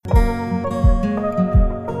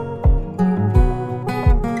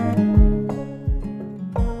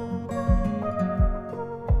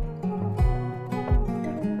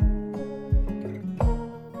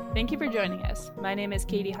Science. My name is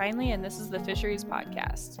Katie Heinley, and this is the Fisheries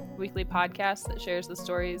Podcast, a weekly podcast that shares the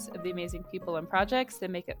stories of the amazing people and projects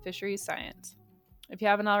that make up Fisheries Science. If you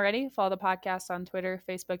haven't already, follow the podcast on Twitter,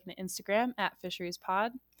 Facebook, and Instagram at Fisheries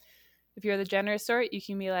Pod. If you're the generous sort, you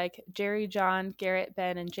can be like Jerry, John, Garrett,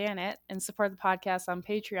 Ben, and Janet and support the podcast on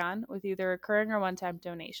Patreon with either a recurring or one-time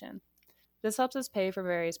donation. This helps us pay for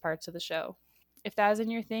various parts of the show. If that isn't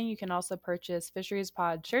your thing, you can also purchase Fisheries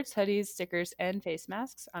Pod shirts, hoodies, stickers, and face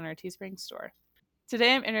masks on our Teespring store.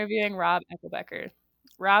 Today I'm interviewing Rob Eckelbecker.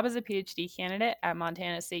 Rob is a PhD candidate at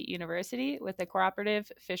Montana State University with the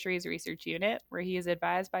Cooperative Fisheries Research Unit, where he is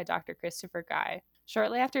advised by Dr. Christopher Guy.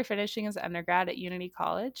 Shortly after finishing his undergrad at Unity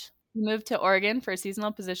College, he moved to Oregon for a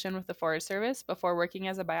seasonal position with the Forest Service before working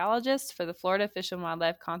as a biologist for the Florida Fish and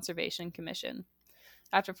Wildlife Conservation Commission.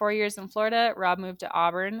 After 4 years in Florida, Rob moved to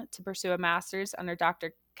Auburn to pursue a master's under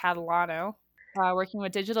Dr. Catalano, working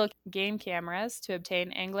with digital game cameras to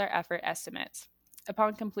obtain angler effort estimates.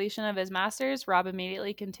 Upon completion of his master's, Rob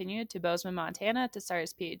immediately continued to Bozeman, Montana to start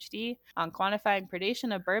his PhD on quantifying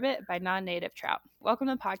predation of burbot by non-native trout. Welcome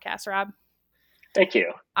to the podcast, Rob. Thank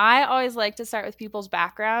you. I always like to start with people's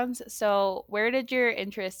backgrounds. So where did your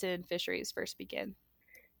interest in fisheries first begin?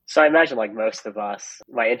 So I imagine, like most of us,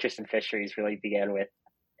 my interest in fisheries really began with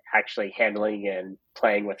actually handling and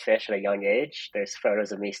playing with fish at a young age. There's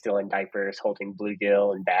photos of me still in diapers holding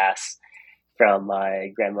bluegill and bass from my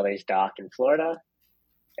grandmother's dock in Florida.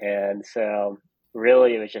 And so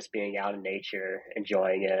really it was just being out in nature,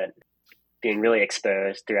 enjoying it, being really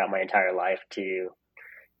exposed throughout my entire life to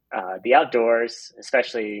the outdoors.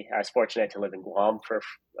 Especially, I was fortunate to live in Guam for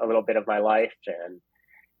a little bit of my life, and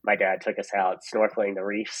my dad took us out snorkeling the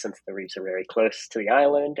reefs, since the reefs are very close to the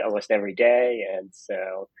island, almost every day. And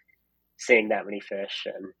so seeing that many fish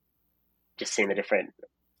and just seeing the different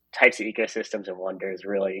types of ecosystems and wonders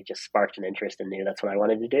really just sparked an interest in me. That's what I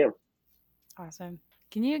wanted to do. Awesome.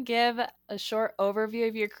 Can you give a short overview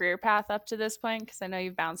of your career path up to this point? Because I know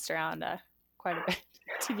you've bounced around quite a bit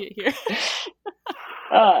to get here.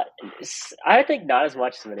 I think not as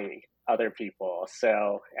much as many other people.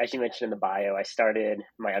 So as you mentioned in the bio, I started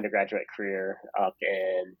my undergraduate career up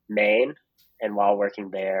in Maine. And while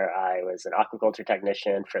working there, I was an aquaculture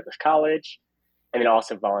technician for this college, and then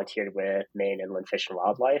also volunteered with Maine Inland Fish and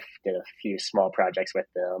Wildlife, did a few small projects with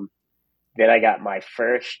them. Then I got my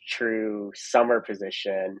first true summer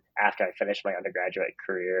position after I finished my undergraduate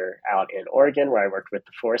career out in Oregon, where I worked with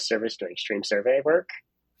the Forest Service doing stream survey work.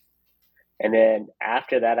 And then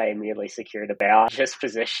after that, I immediately secured a biologist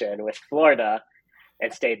position with Florida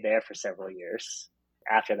and stayed there for several years.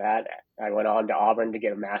 After that, I went on to Auburn to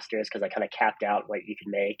get a master's because I kind of capped out what you could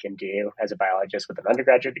make and do as a biologist with an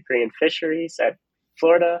undergraduate degree in fisheries at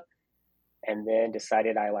Florida. And then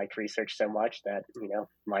decided I liked research so much that,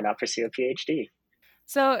 why not pursue a PhD?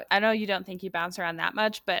 So I know you don't think you bounce around that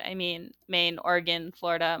much, but I mean, Maine, Oregon,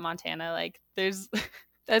 Florida, Montana, there's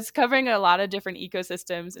that's covering a lot of different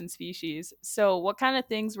ecosystems and species. So what kind of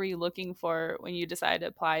things were you looking for when you decided to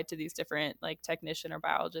apply to these different technician or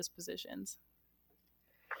biologist positions?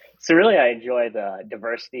 So really, I enjoy the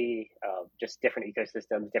diversity of just different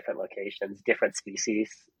ecosystems, different locations, different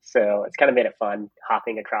species. So it's kind of made it fun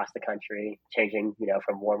hopping across the country, changing,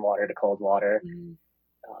 from warm water to cold water,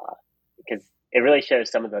 because it really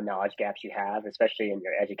shows some of the knowledge gaps you have, especially in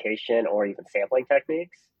your education or even sampling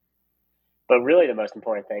techniques. But really the most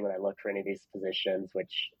important thing when I look for any of these positions,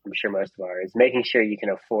 which I'm sure most of are, is making sure you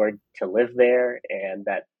can afford to live there and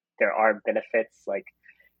that there are benefits.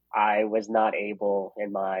 I was not able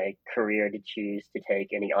in my career to choose to take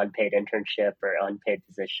any unpaid internship or unpaid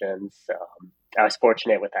positions. I was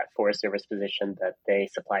fortunate with that Forest Service position that they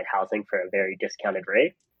supplied housing for a very discounted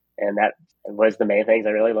rate. And that was the main things I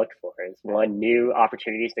really looked for, is one, new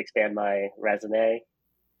opportunities to expand my resume,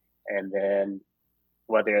 and then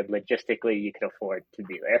whether logistically you could afford to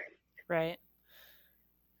be there. Right.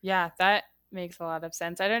 Yeah, that makes a lot of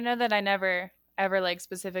sense. I don't know that I never ever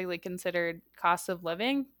specifically considered cost of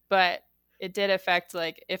living, but it did affect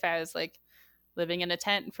if I was living in a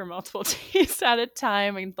tent for multiple days at a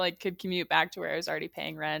time and could commute back to where I was already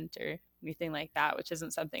paying rent or anything like that, which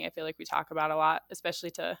isn't something I feel like we talk about a lot,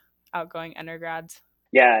 especially to outgoing undergrads.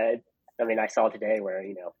 Yeah. I saw today where,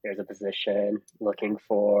 there's a position looking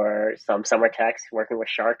for some summer techs working with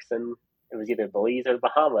sharks, and it was either Belize or the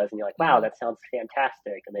Bahamas, and you're like, wow, that sounds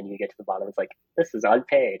fantastic. And then you get to the bottom, it's like, this is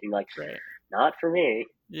unpaid. And you're like, right. Not for me.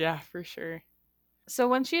 Yeah, for sure. So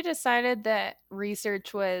once you decided that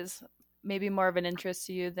research was maybe more of an interest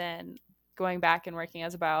to you than going back and working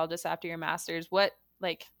as a biologist after your master's, what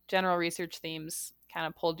general research themes kind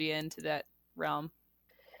of pulled you into that realm?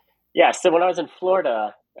 Yeah, so when I was in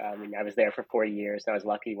Florida, I mean, I was there for 4 years. I was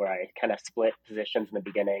lucky where I kind of split positions in the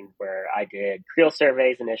beginning where I did creel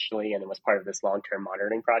surveys initially, and it was part of this long-term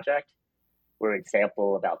monitoring project where we'd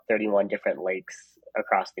sample about 31 different lakes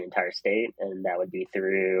across the entire state. And that would be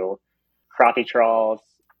through crappie trawls,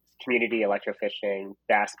 community electrofishing,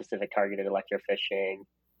 bass-specific targeted electrofishing.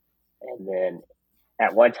 And then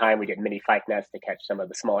at one time, we did mini pike nets to catch some of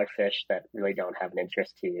the smaller fish that really don't have an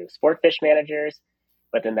interest to sport fish managers.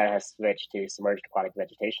 But then that has switched to submerged aquatic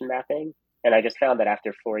vegetation mapping. And I just found that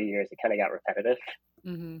after 4 years, it kind of got repetitive.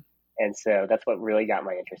 Mm-hmm. And so that's what really got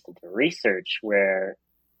my interest into research, where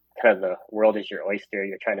kind of the world is your oyster.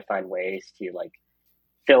 You're trying to find ways to like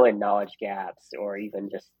fill in knowledge gaps, or even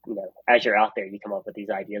just, as you're out there, you come up with these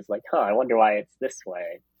ideas like, I wonder why it's this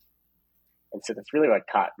way. And so that's really what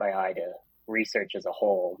caught my eye to research as a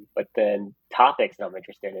whole. But then topics that I'm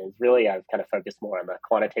interested in is really, I've kind of focused more on the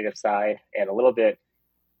quantitative side, and a little bit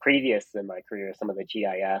previous in my career, some of the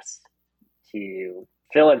GIS to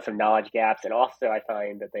fill in some knowledge gaps. And also I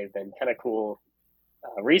find that they've been kind of cool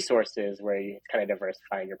resources where it's kind of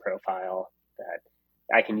diversifying your profile, that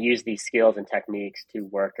I can use these skills and techniques to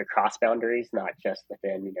work across boundaries, not just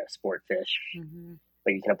within, sport fish,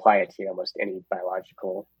 but you can apply it to almost any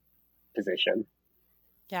biological position.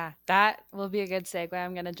 Yeah, that will be a good segue.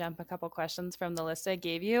 I'm going to jump a couple questions from the list I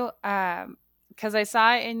gave you. Because I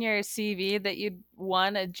saw in your CV that you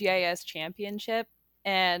won a GIS championship.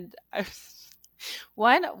 And I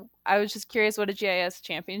was just curious what a GIS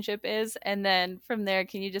championship is. And then from there,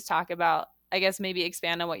 can you just talk about, I guess maybe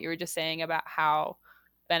expand on what you were just saying about how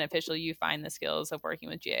beneficial you find the skills of working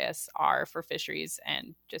with GIS are for fisheries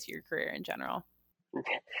and just your career in general?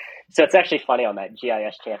 So it's actually funny on that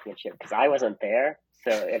GIS championship, because I wasn't there.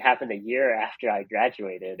 So it happened a year after I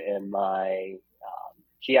graduated, and my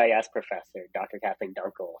GIS professor, Dr. Kathleen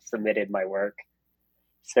Dunkel, submitted my work.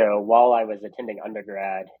 So while I was attending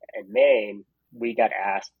undergrad in Maine, we got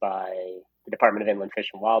asked by the Department of Inland Fish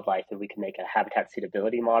and Wildlife if we could make a habitat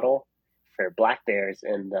suitability model for black bears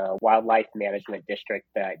in the wildlife management district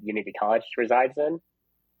that Unity College resides in.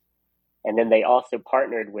 And then they also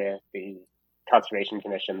partnered with the Conservation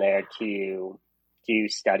Commission there to do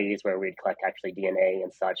studies where we'd collect actually DNA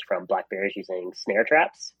and such from black bears using snare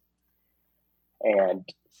traps. And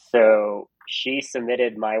so she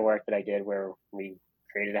submitted my work that I did, where we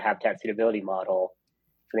created a habitat suitability model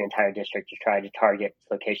for the entire district to try to target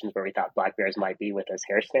locations where we thought black bears might be with those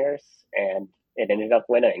hair snares. And it ended up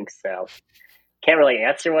winning. So can't really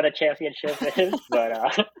answer what a championship is,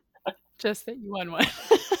 but just that you won one.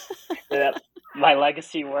 My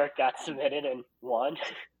legacy work got submitted and won.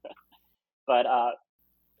 But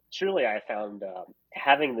truly, I found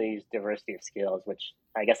having these diversity of skills, which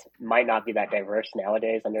I guess might not be that diverse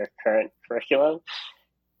nowadays under current curriculum,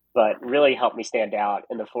 but really helped me stand out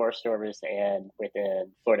in the Forest Service and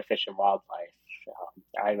within Florida Fish and Wildlife.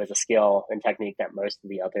 I was a skill and technique that most of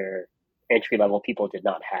the other entry-level people did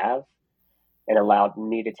not have, and allowed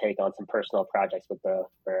me to take on some personal projects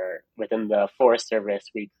within the Forest Service.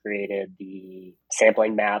 We created the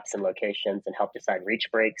sampling maps and locations and helped decide reach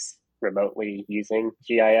breaks remotely using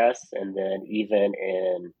GIS. And then even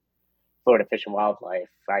in Florida Fish and Wildlife,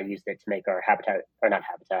 I used it to make our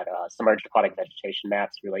submerged aquatic vegetation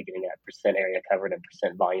maps, really getting at percent area covered and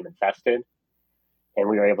percent volume infested. And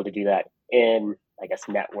we were able to do that in,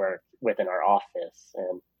 network within our office,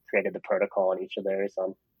 and created the protocol in each of those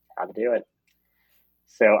on how to do it.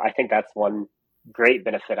 So I think that's one great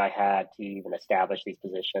benefit I had to even establish these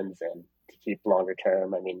positions and to keep longer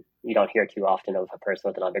term. I mean, you don't hear too often of a person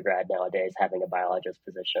with an undergrad nowadays having a biologist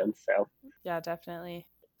position. So yeah, definitely.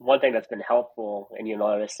 One thing that's been helpful, and you'll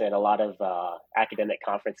notice in a lot of academic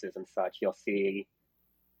conferences and such, you'll see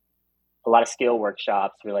a lot of skill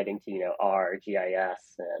workshops relating to, R,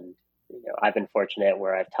 GIS. And, I've been fortunate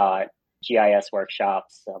where I've taught GIS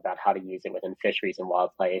workshops about how to use it within fisheries and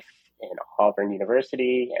wildlife in Auburn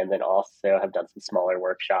University, and then also have done some smaller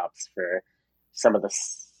workshops for some of the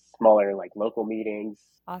smaller local meetings.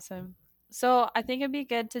 Awesome. So I think it'd be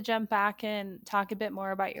good to jump back and talk a bit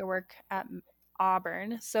more about your work at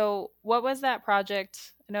Auburn. So what was that project?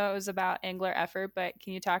 I know it was about angler effort, but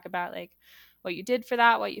can you talk about what you did for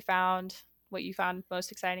that, what you found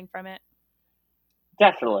most exciting from it?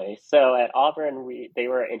 Definitely. So at Auburn, they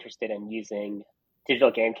were interested in using digital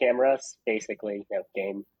game cameras, basically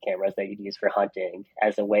game cameras that you'd use for hunting,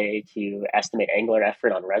 as a way to estimate angler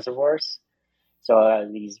effort on reservoirs. So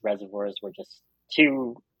these reservoirs were just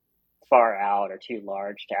too far out or too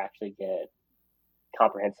large to actually get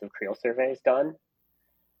comprehensive creel surveys done.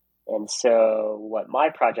 And so what my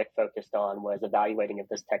project focused on was evaluating if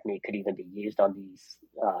this technique could even be used on these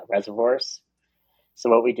reservoirs. So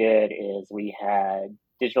what we did is we had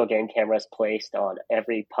digital game cameras placed on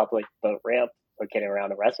every public boat ramp located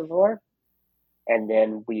around a reservoir. And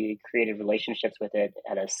then we created relationships with it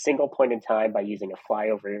at a single point in time by using a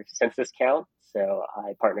flyover census count. So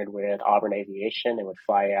I partnered with Auburn Aviation and would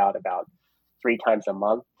fly out about 3 times a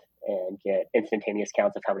month and get instantaneous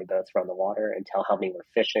counts of how many boats were on the water and tell how many were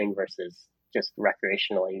fishing versus just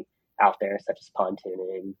recreationally out there, such as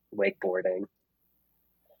pontooning, wakeboarding.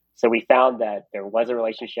 So we found that there was a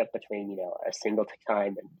relationship between, a single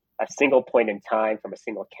time and a single point in time from a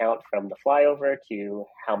single count from the flyover to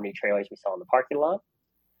how many trailers we saw in the parking lot.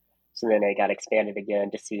 So then it got expanded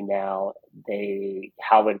again to see now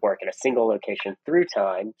how it would work in a single location through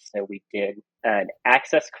time. So we did an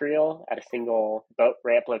access creel at a single boat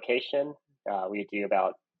ramp location. We do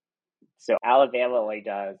so Alabama only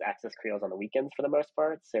does access creels on the weekends for the most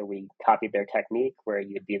part. So we copied their technique where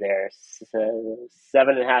you'd be there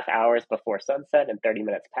 7.5 hours before sunset and 30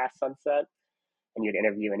 minutes past sunset. And you'd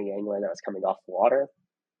interview any angler that was coming off the water.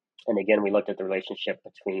 And again, we looked at the relationship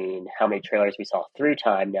between how many trailers we saw through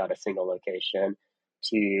time now at a single location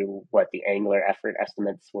to what the angler effort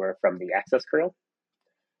estimates were from the access creel,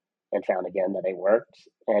 and found again that they worked.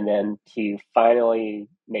 And then to finally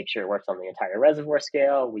make sure it works on the entire reservoir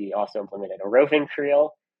scale, we also implemented a roving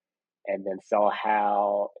creel and then saw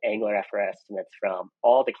how angler effort estimates from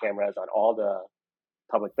all the cameras on all the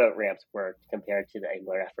public boat ramps worked compared to the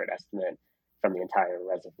angler effort estimate from the entire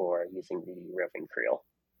reservoir using the roving creel.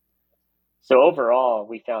 So overall,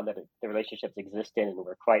 we found that the relationships existed and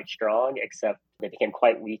were quite strong, except they became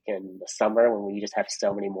quite weak in the summer when we just have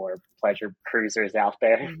so many more pleasure cruisers out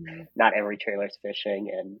there. Mm-hmm. Not every trailer's fishing,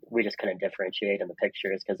 and we just couldn't differentiate in the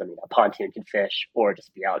pictures because, a pontoon can fish or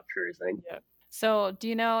just be out cruising. Yeah. So do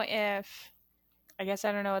you know I guess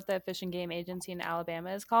I don't know what the Fish and Game Agency in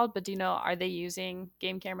Alabama is called, but do you know, are they using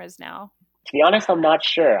game cameras now? To be honest, I'm not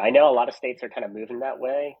sure. I know a lot of states are kind of moving that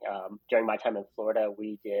way. During my time in Florida,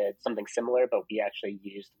 we did something similar, but we actually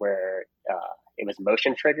used where it was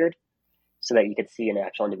motion triggered so that you could see an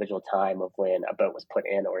actual individual time of when a boat was put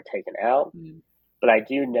in or taken out. Mm-hmm. But I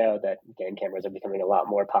do know that game cameras are becoming a lot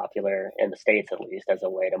more popular in the States, at least, as a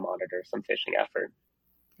way to monitor some fishing effort.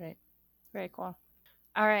 Right. Very cool.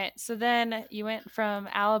 All right. So then you went from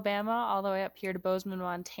Alabama all the way up here to Bozeman,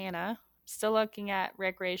 Montana. Still looking at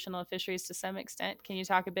recreational fisheries to some extent. Can you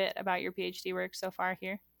talk a bit about your PhD work so far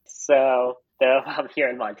here? So, though I'm here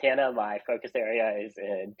in Montana, my focus area is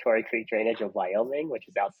in Torrey Creek drainage of Wyoming, which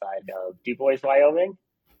is outside of Du Bois, Wyoming.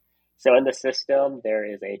 So in the system, there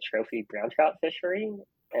is a trophy brown trout fishery,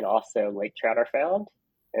 and also lake trout are found,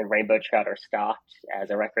 and rainbow trout are stocked as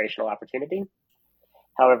a recreational opportunity.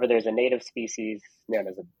 However, there's a native species known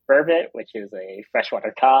as a burbot, which is a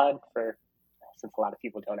freshwater cod since a lot of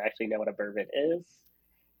people don't actually know what a burbot is.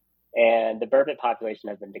 And the burbot population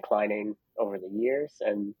has been declining over the years.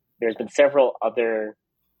 And there's been several other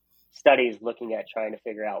studies looking at trying to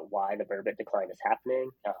figure out why the burbot decline is happening.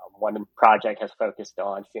 One project has focused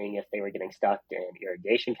on seeing if they were getting stuck in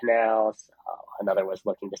irrigation canals. Another was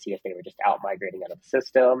looking to see if they were just out migrating out of the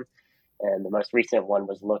system. And the most recent one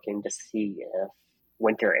was looking to see if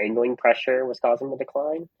winter angling pressure was causing the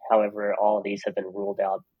decline. However, all of these have been ruled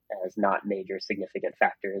out as not major significant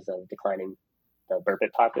factors of declining the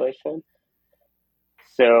burbot population.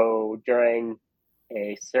 So during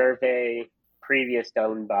a survey previous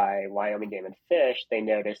done by Wyoming Game and Fish, they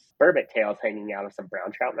noticed burbot tails hanging out of some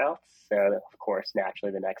brown trout mouths. So of course,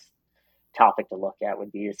 naturally, the next topic to look at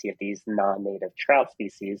would be to see if these non-native trout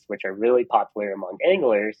species, which are really popular among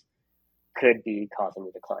anglers, could be causing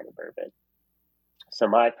the decline of burbot. So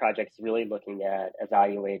my project is really looking at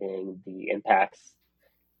evaluating the impacts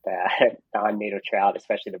that non-native trout,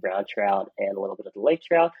 especially the brown trout and a little bit of the lake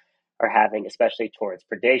trout, are having, especially towards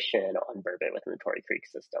predation on burbot within the Torrey Creek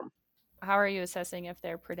system. How are you assessing if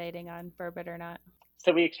they're predating on burbot or not?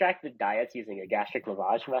 So we extracted diets using a gastric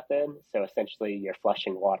lavage method. So essentially you're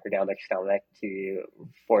flushing water down their stomach to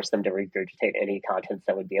force them to regurgitate any contents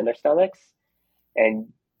that would be in their stomachs. And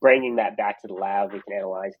bringing that back to the lab, we can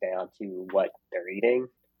analyze down to what they're eating.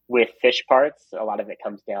 With fish parts, a lot of it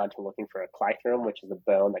comes down to looking for a clithrum, which is a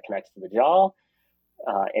bone that connects to the jaw,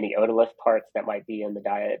 any otolith parts that might be in the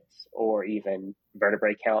diet, or even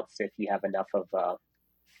vertebrae counts if you have enough of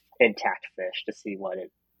intact fish to see what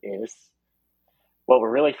it is. What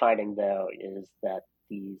we're really finding, though, is that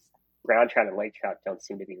these brown trout and lake trout don't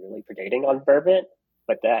seem to be really predating on burbot,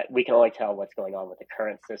 but that we can only tell what's going on with the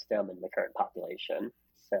current system and the current population.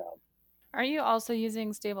 So, are you also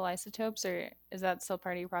using stable isotopes, or is that still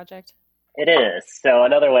part of your project? It is. So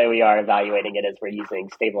another way we are evaluating it is we're using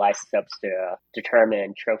stable isotopes to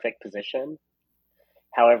determine trophic position.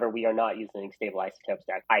 However, we are not using stable isotopes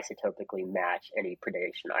to isotopically match any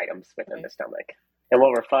predation items within Right. the stomach. And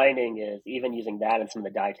what we're finding is, even using that and some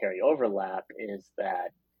of the dietary overlap, is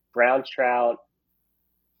that brown trout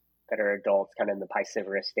that are adults kind of in the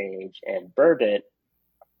piscivorous stage and burbot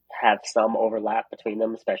have some overlap between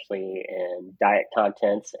them, especially in diet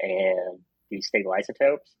contents and these stable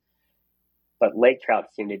isotopes. But lake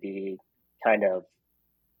trout seem to be kind of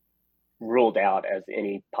ruled out as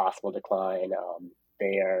any possible decline.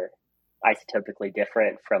 They are isotopically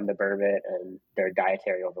different from the burbot, and their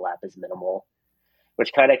dietary overlap is minimal,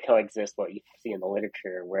 which kind of coexists what you see in the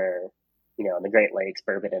literature, where in the Great Lakes,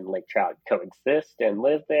 burbot and lake trout coexist and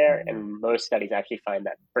live there. Mm-hmm. And most studies actually find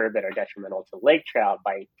that burbot are detrimental to lake trout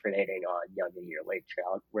by predating on younger year lake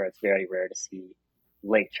trout, where it's very rare to see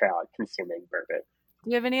lake trout consuming burbot. Do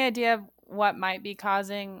you have any idea of what might be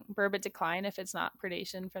causing burbot decline if it's not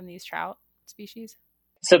predation from these trout species?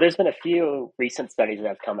 So there's been a few recent studies that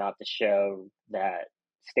have come out to show that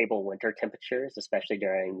stable winter temperatures, especially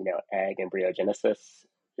during egg embryogenesis,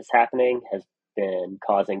 is happening, has been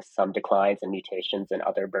causing some declines and mutations in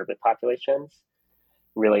other burbot populations.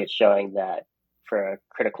 Really, it's showing that for a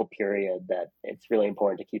critical period that it's really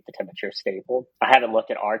important to keep the temperature stable. I haven't looked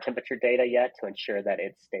at our temperature data yet to ensure that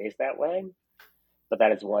it stays that way, but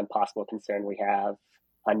that is one possible concern we have.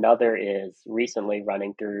 Another is recently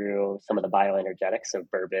running through some of the bioenergetics of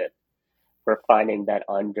burbot. We're finding that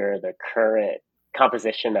under the current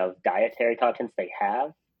composition of dietary contents they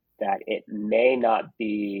have, that it may not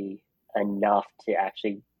be enough to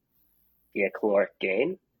actually be a caloric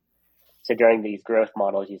gain. So during these growth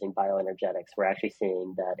models using bioenergetics, we're actually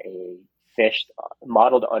seeing that a fish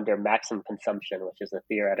modeled under maximum consumption, which is a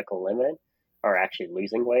theoretical limit, are actually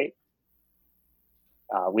losing weight.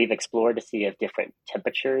 We've explored to see if different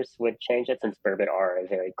temperatures would change it, since burbot are a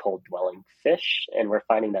very cold-dwelling fish, and we're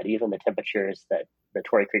finding that even the temperatures that the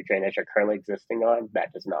Torrey Creek drainage are currently existing on,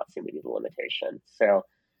 that does not seem to be the limitation. So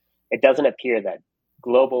it doesn't appear that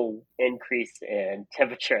global increase in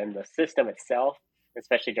temperature in the system itself,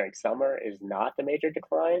 especially during summer, is not the major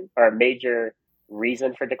decline or a major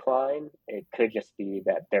reason for decline. It could just be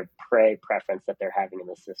that their prey preference that they're having in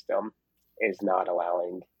the system is not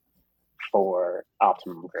allowing for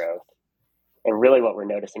optimum growth. And really what we're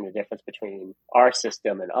noticing the difference between our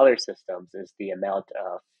system and other systems is the amount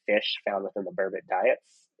of fish found within the burbot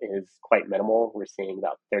diets is quite minimal. We're seeing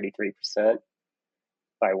about 33%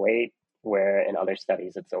 by weight, where in other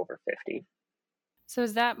studies it's over 50. So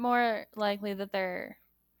is that more likely that they're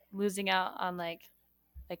losing out on like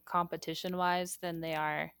competition wise than they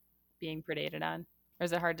are being predated on? Or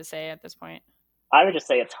is it hard to say at this point? I would just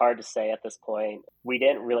say it's hard to say at this point. We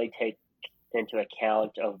didn't really take into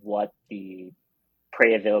account of what the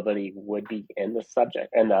prey availability would be in the subject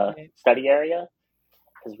in the Right. study area,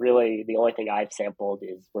 because really the only thing I've sampled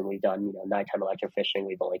is when we've done nighttime electrofishing,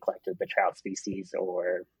 we've only collected the trout species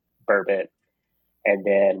or burbot, and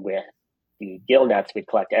then with the gill nets we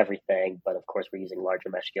collect everything, but of course we're using larger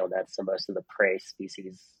mesh gill nets, so most of the prey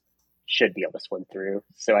species should be able to swim through.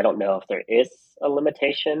 So I don't know if there is a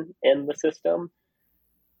limitation in the system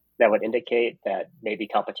that would indicate that maybe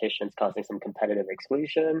competition is causing some competitive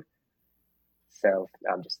exclusion. So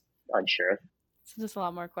I'm just unsure. So just a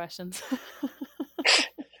lot more questions.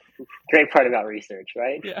 Great part about research,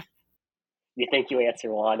 right? Yeah. You think you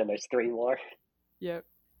answer one and there's three more. Yep.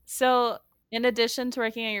 So in addition to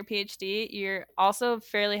working on your PhD, you're also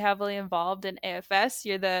fairly heavily involved in AFS.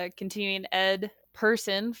 You're the continuing ed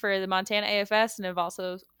person for the Montana AFS, and have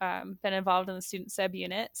also been involved in the student sub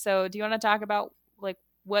unit. So do you want to talk about like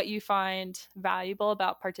what you find valuable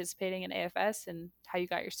about participating in AFS and how you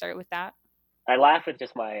got your start with that? I laugh at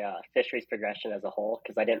just my fisheries progression as a whole,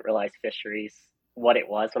 because I didn't realize fisheries what it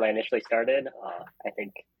was when I initially started. I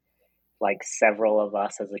think like several of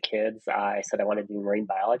us as a kids, I said I wanted to be a marine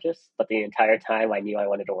biologist, but the entire time I knew I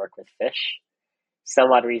wanted to work with fish.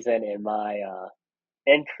 Some odd reason in my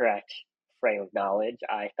incorrect frame of knowledge,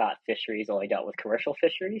 I thought fisheries only dealt with commercial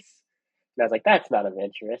fisheries. And I was like, that's not of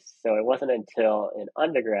interest. So it wasn't until in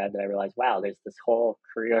undergrad that I realized, wow, there's this whole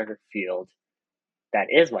career field that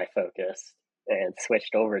is my focus, and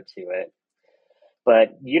switched over to it. But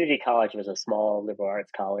Unity College was a small liberal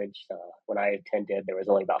arts college. When I attended, there was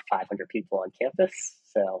only about 500 people on campus.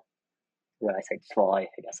 So when I say small, I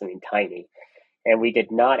guess I mean tiny. And we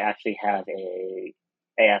did not actually have a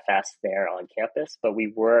AFS there on campus, but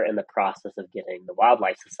we were in the process of getting the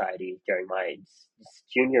Wildlife Society during my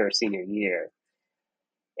junior or senior year.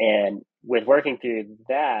 And with working through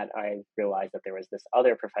that, I realized that there was this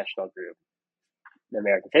other professional group, the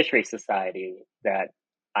American Fisheries Society, that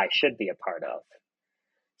I should be a part of.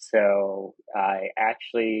 So I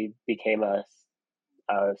actually became a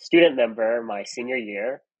a student member my senior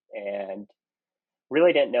year and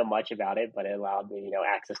really didn't know much about it, but it allowed me,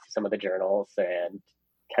 access to some of the journals and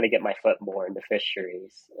kind of get my foot more into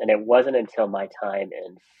fisheries. And it wasn't until my time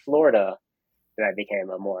in Florida that I became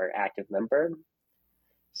a more active member.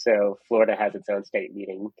 So Florida has its own state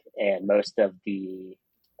meeting, and most of the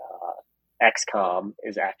XCOM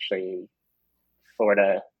is actually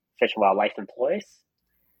Florida Fish and Wildlife employees.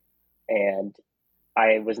 And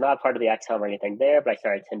I was not part of the XCOM or anything there, but I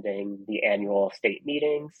started attending the annual state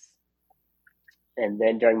meetings. And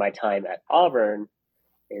then during my time at Auburn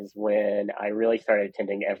is when I really started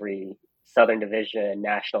attending every Southern Division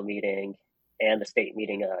national meeting and the state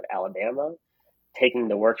meeting at Alabama. Taking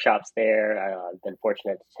the workshops there, I've been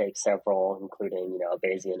fortunate to take several, including,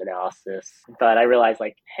 Bayesian analysis. But I realized,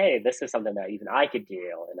 like, hey, this is something that even I could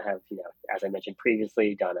do. And I have, as I mentioned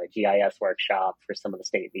previously, done a GIS workshop for some of the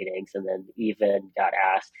state meetings, and then even got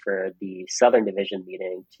asked for the Southern Division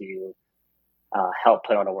meeting to help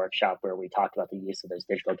put on a workshop where we talked about the use of those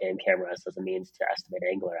digital game cameras as a means to estimate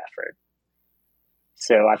angler effort.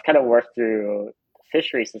 So I've kind of worked through the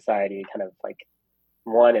Fisheries Society, kind of like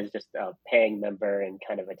one is just a paying member and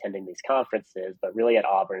kind of attending these conferences, but really at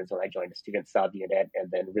Auburn is when I joined a student subunit and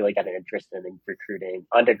then really got an interest in recruiting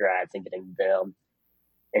undergrads and getting them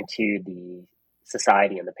into the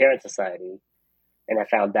society and the parent society. And I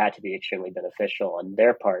found that to be extremely beneficial on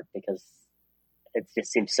their part because it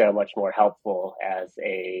just seems so much more helpful as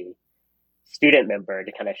a student member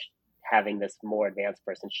to kind of having this more advanced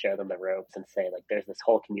person show them the ropes and say, like, there's this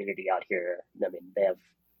whole community out here. I mean, they have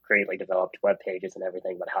greatly developed web pages and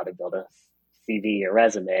everything, but how to build a CV or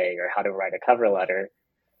resume or how to write a cover letter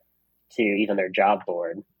to even their job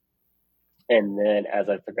board. And then as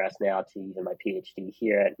I've progressed now to even my PhD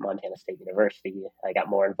here at Montana State University, I got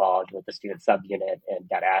more involved with the student subunit and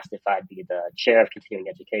got asked if I'd be the chair of continuing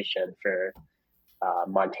education for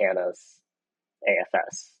Montana's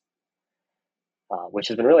AFS, which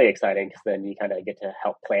has been really exciting because then you kind of get to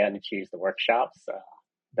help plan and choose the workshops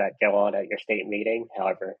that go on at your state meeting.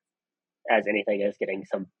 However, as anything is, getting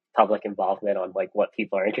some public involvement on like what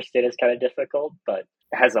people are interested in is kind of difficult, but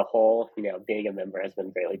as a whole, being a member has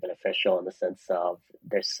been greatly beneficial in the sense of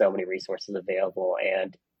there's so many resources available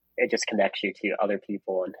and it just connects you to other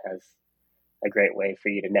people and has a great way for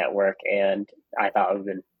you to network. And I thought it would have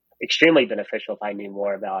been extremely beneficial if I knew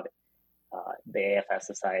more about the AFS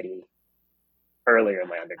Society earlier in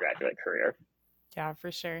my undergraduate career. Yeah,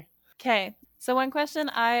 for sure. Okay, so one question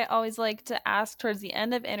I always like to ask towards the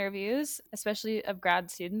end of interviews, especially of grad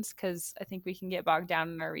students, because I think we can get bogged down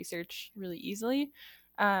in our research really easily.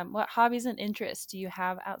 What hobbies and interests do you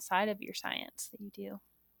have outside of your science that you do?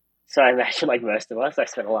 So I imagine, like most of us, I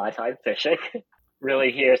spent a lot of time fishing.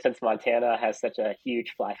 Really here, since Montana has such a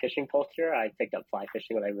huge fly fishing culture, I picked up fly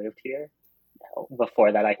fishing when I moved here.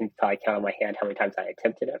 Before that, I can probably count on my hand how many times I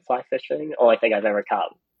attempted at fly fishing. The only thing I've ever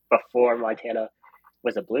caught before Montana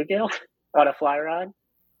was a bluegill on a fly rod.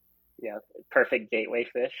 Perfect gateway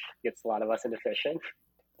fish, gets a lot of us into fishing.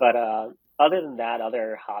 But other than that,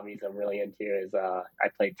 other hobbies I'm really into is I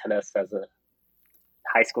played tennis as a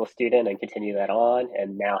high school student and continue that on,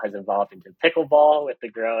 and now has evolved into pickleball with the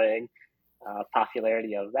growing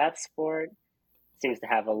popularity of that sport. Seems to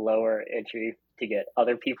have a lower entry to get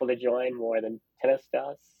other people to join more than tennis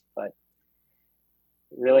does. But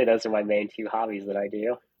really, those are my main two hobbies that I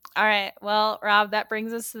do. All right. Well, Rob, that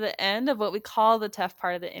brings us to the end of what we call the tough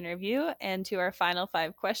part of the interview and to our final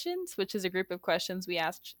 5 questions, which is a group of questions we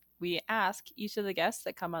ask each of the guests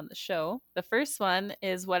that come on the show. The first one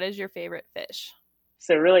is, what is your favorite fish?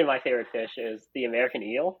 So really my favorite fish is the American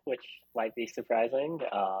eel, which might be surprising.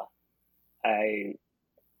 I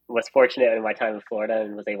was fortunate in my time in Florida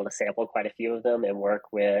and was able to sample quite a few of them and work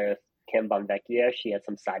with Kim Bonvecchio. She had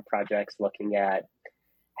some side projects looking at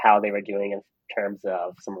how they were doing in terms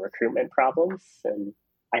of some recruitment problems. And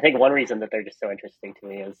I think one reason that they're just so interesting to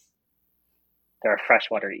me is they're a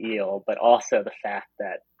freshwater eel, but also the fact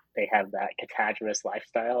that they have that catagenous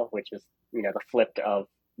lifestyle, which is, the flip of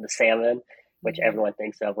the salmon, which everyone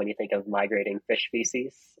thinks of when you think of migrating fish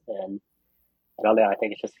species. And I don't know, I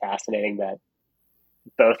think it's just fascinating that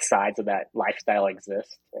both sides of that lifestyle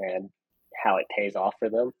exist and how it pays off for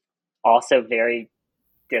them. Also very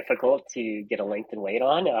difficult to get a length and weight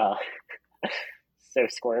on. So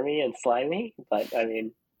squirmy and slimy, but I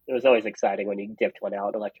mean, it was always exciting when you dipped one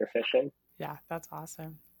out electrofishing. Yeah, that's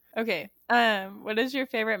awesome. Okay. What is your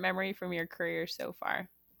favorite memory from your career so far?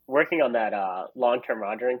 Working on that long-term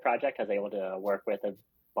monitoring project, I was able to work with a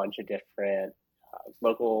bunch of different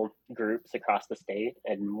local groups across the state.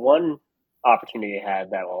 And one opportunity I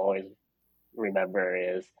had that I'll always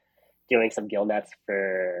remember is doing some gill nets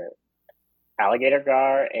for alligator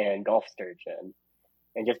gar and Gulf sturgeon,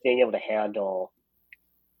 and just being able to handle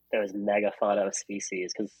those megafauna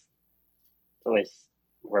species, because it was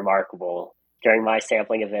remarkable. During my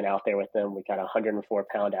sampling event out there with them, we got a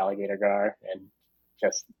 104-pound alligator gar, and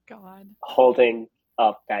just God. holding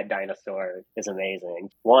up that dinosaur is amazing.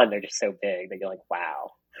 One, they're just so big that you're like,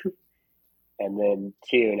 wow. And then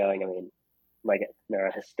two, knowing, I mean, like they're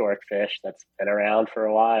a historic fish that's been around for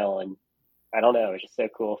a while, and I don't know, it's just so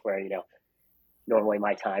cool where, normally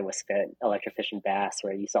my time was spent electrofishing bass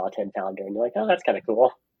where you saw a 10-pounder and you're like, oh, that's kind of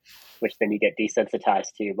cool, which then you get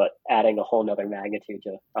desensitized to, but adding a whole nother magnitude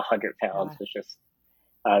to 100 pounds was just,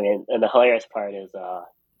 I mean, and the hilarious part is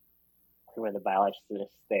where the biologist is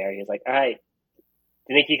there, he's like, all right,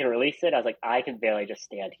 do you think you can release it? I was like, I can barely just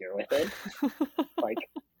stand here with it. Like,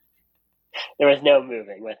 there was no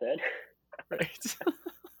moving with it. Right.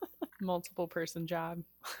 Multiple person job.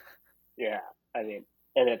 Yeah, I mean,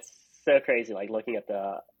 and it's so crazy, like looking at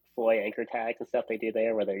the Foy anchor tags and stuff they do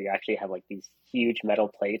there, where you actually have like these huge metal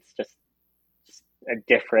plates, just a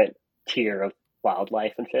different tier of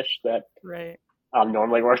wildlife and fish that right. I'm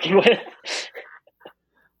normally working with.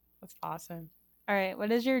 That's awesome. All right,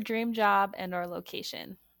 what is your dream job and or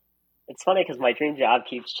location? It's funny because my dream job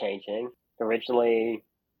keeps changing. Originally,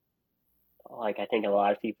 like I think a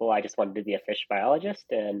lot of people, I just wanted to be a fish biologist,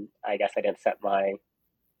 and I guess I didn't set my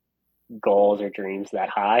goals or dreams that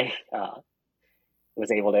high.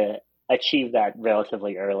 Was able to achieve that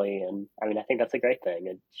relatively early, and I mean, I think that's a great thing.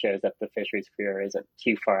 It shows that the fisheries career isn't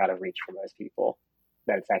too far out of reach for most people,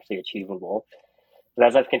 that it's actually achievable. But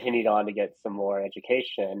as I've continued on to get some more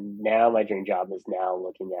education, now my dream job is now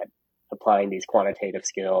looking at applying these quantitative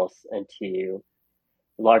skills into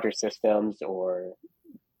larger systems or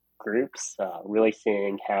groups, really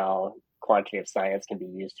seeing how quantitative science can be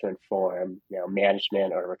used to inform,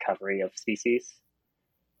 management or recovery of species.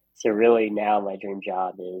 So really now my dream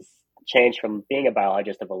job is change from being a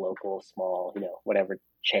biologist of a local, small, whatever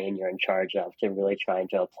chain you're in charge of, to really trying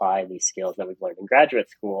to apply these skills that we've learned in graduate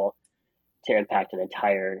school to impact an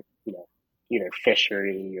entire, either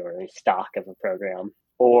fishery or stock of a program,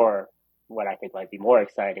 or what I think might be more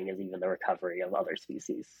exciting is even the recovery of other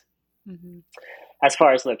species. Mm-hmm. As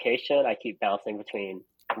far as location, I keep bouncing between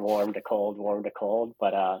warm to cold,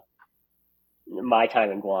 but my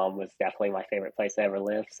time in Guam was definitely my favorite place I ever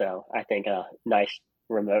lived. So I think a nice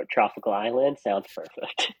remote tropical island sounds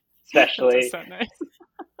perfect, especially so nice.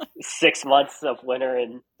 6 months of winter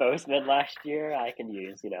in Bozeman last year. I can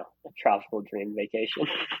use, a tropical dream vacation.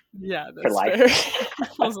 Yeah, for that's life. fair.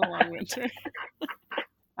 It was a long winter.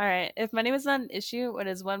 All right. If money was not an issue, what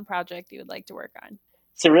is one project you would like to work on?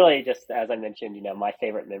 So really, just as I mentioned, my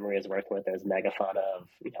favorite memory is working with those megafauna of,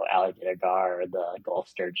 alligator gar or the Gulf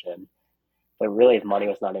sturgeon. But really, if money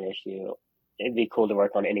was not an issue, it'd be cool to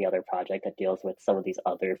work on any other project that deals with some of these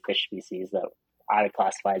other fish species that I would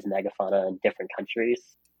classify as megafauna in different countries.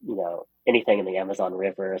 Anything in the Amazon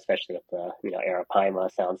River, especially with the,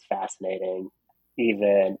 Arapaima, sounds fascinating.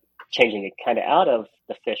 Even changing it kind of out of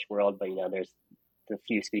the fish world, but, there's a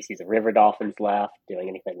few species of river dolphins left, doing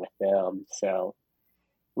anything with them. So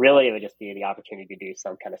really, it would just be the opportunity to do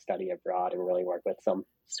some kind of study abroad and really work with some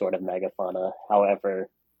sort of megafauna. However,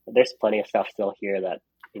 there's plenty of stuff still here that,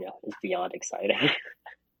 is beyond exciting.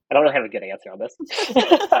 I don't really have a good answer on this.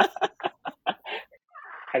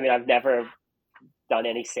 I mean, I've never done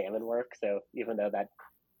any salmon work, so even though that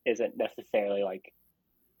isn't necessarily like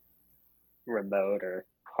remote or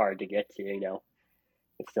hard to get to,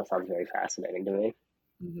 it still sounds very fascinating to me.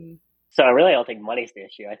 Mm-hmm. So I really don't think money's the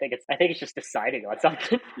issue. I think it's just deciding on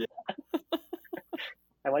something. Yeah.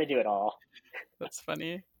 I want to do it all. That's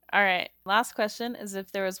funny. All right. Last question is,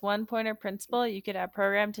 if there was one point or principle you could have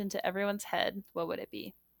programmed into everyone's head, what would it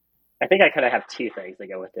be? I think I kind of have two things that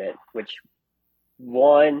go with it, which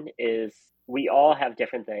one is we all have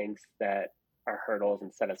different things that are hurdles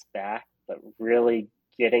and set us back, but really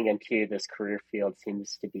getting into this career field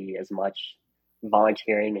seems to be as much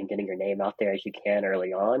volunteering and getting your name out there as you can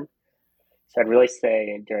early on. So I'd really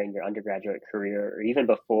say during your undergraduate career or even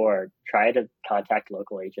before, try to contact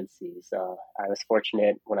local agencies. I was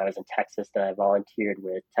fortunate when I was in Texas that I volunteered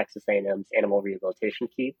with Texas A&M's Animal Rehabilitation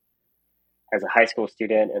Keep as a high school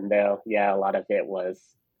student. And though, a lot of it was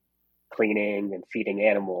cleaning and feeding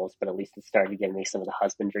animals, but at least it started giving me some of the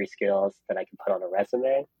husbandry skills that I can put on a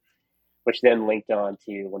resume, which then linked on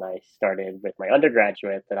to when I started with my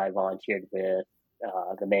undergraduate that I volunteered with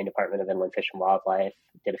the Maine Department of Inland Fish and Wildlife,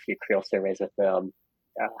 did a few creel surveys with them,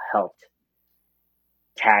 helped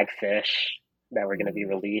tag fish that were going to be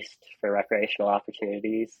released for recreational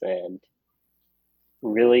opportunities, and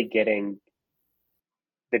really getting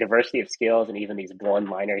the diversity of skills and even these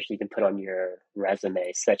one-liners you can put on your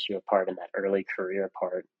resume sets you apart in that early career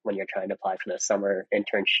part when you're trying to apply for those summer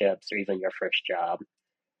internships or even your first job.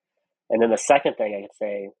 And then the second thing I could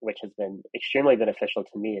say, which has been extremely beneficial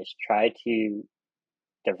to me, is try to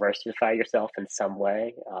diversify yourself in some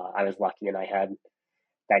way. I was lucky and I had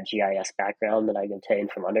that GIS background that I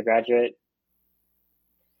obtained from undergraduate.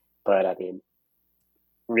 But I mean,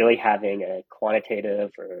 really having a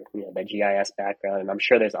quantitative or the GIS background, and I'm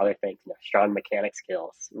sure there's other things, strong mechanic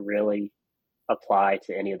skills really apply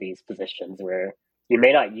to any of these positions where you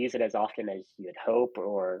may not use it as often as you'd hope,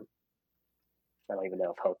 or I don't even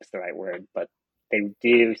know if hope is the right word, but they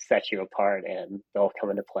do set you apart and they'll come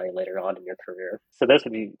into play later on in your career. So those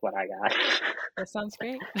would be what I got. That sounds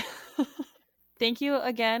great. Thank you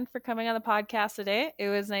again for coming on the podcast today. It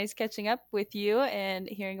was nice catching up with you and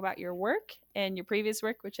hearing about your work and your previous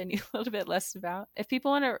work, which I knew a little bit less about. If people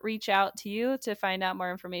want to reach out to you to find out more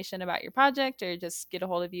information about your project or just get a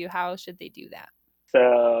hold of you, how should they do that?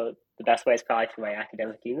 So the best way is probably through my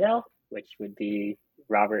academic email, which would be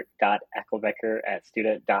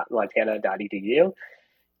robert.eckelbecker@student.montana.edu.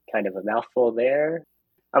 Kind of a mouthful there.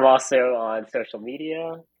 I'm also on social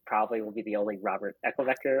media. Probably will be the only Robert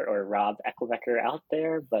Eckelbecker or Rob Eckelbecker out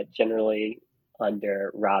there, but generally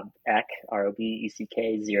under Rob Eck,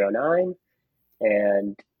 ROBECK09.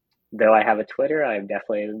 And though I have a Twitter, I'm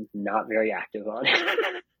definitely not very active on it.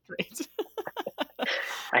 Great.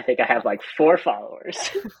 I think I have like 4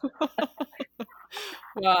 followers.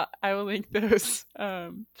 Well, I will link those,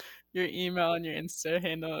 your email and your Insta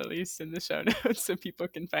handle, at least in the show notes, so people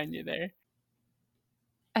can find you there.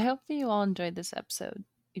 I hope that you all enjoyed this episode.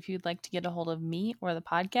 If you'd like to get a hold of me or the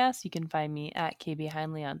podcast, you can find me at KB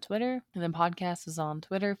Heinley on Twitter. And the podcast is on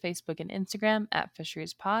Twitter, Facebook, and Instagram at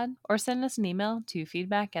Fisheries Pod, or send us an email to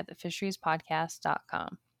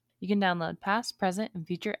feedback@thefisheriespodcast.com. You can download past, present, and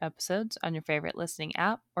future episodes on your favorite listening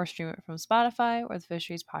app or stream it from Spotify or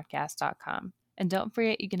thefisheriespodcast.com. And don't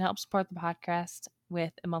forget, you can help support the podcast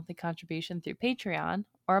with a monthly contribution through Patreon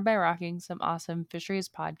or by rocking some awesome Fisheries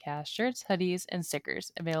Podcast shirts, hoodies, and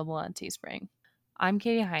stickers available on Teespring. I'm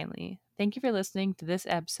Katie Heinley. Thank you for listening to this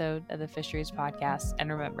episode of the Fisheries Podcast.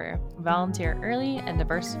 And remember, volunteer early and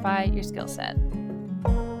diversify your skill set.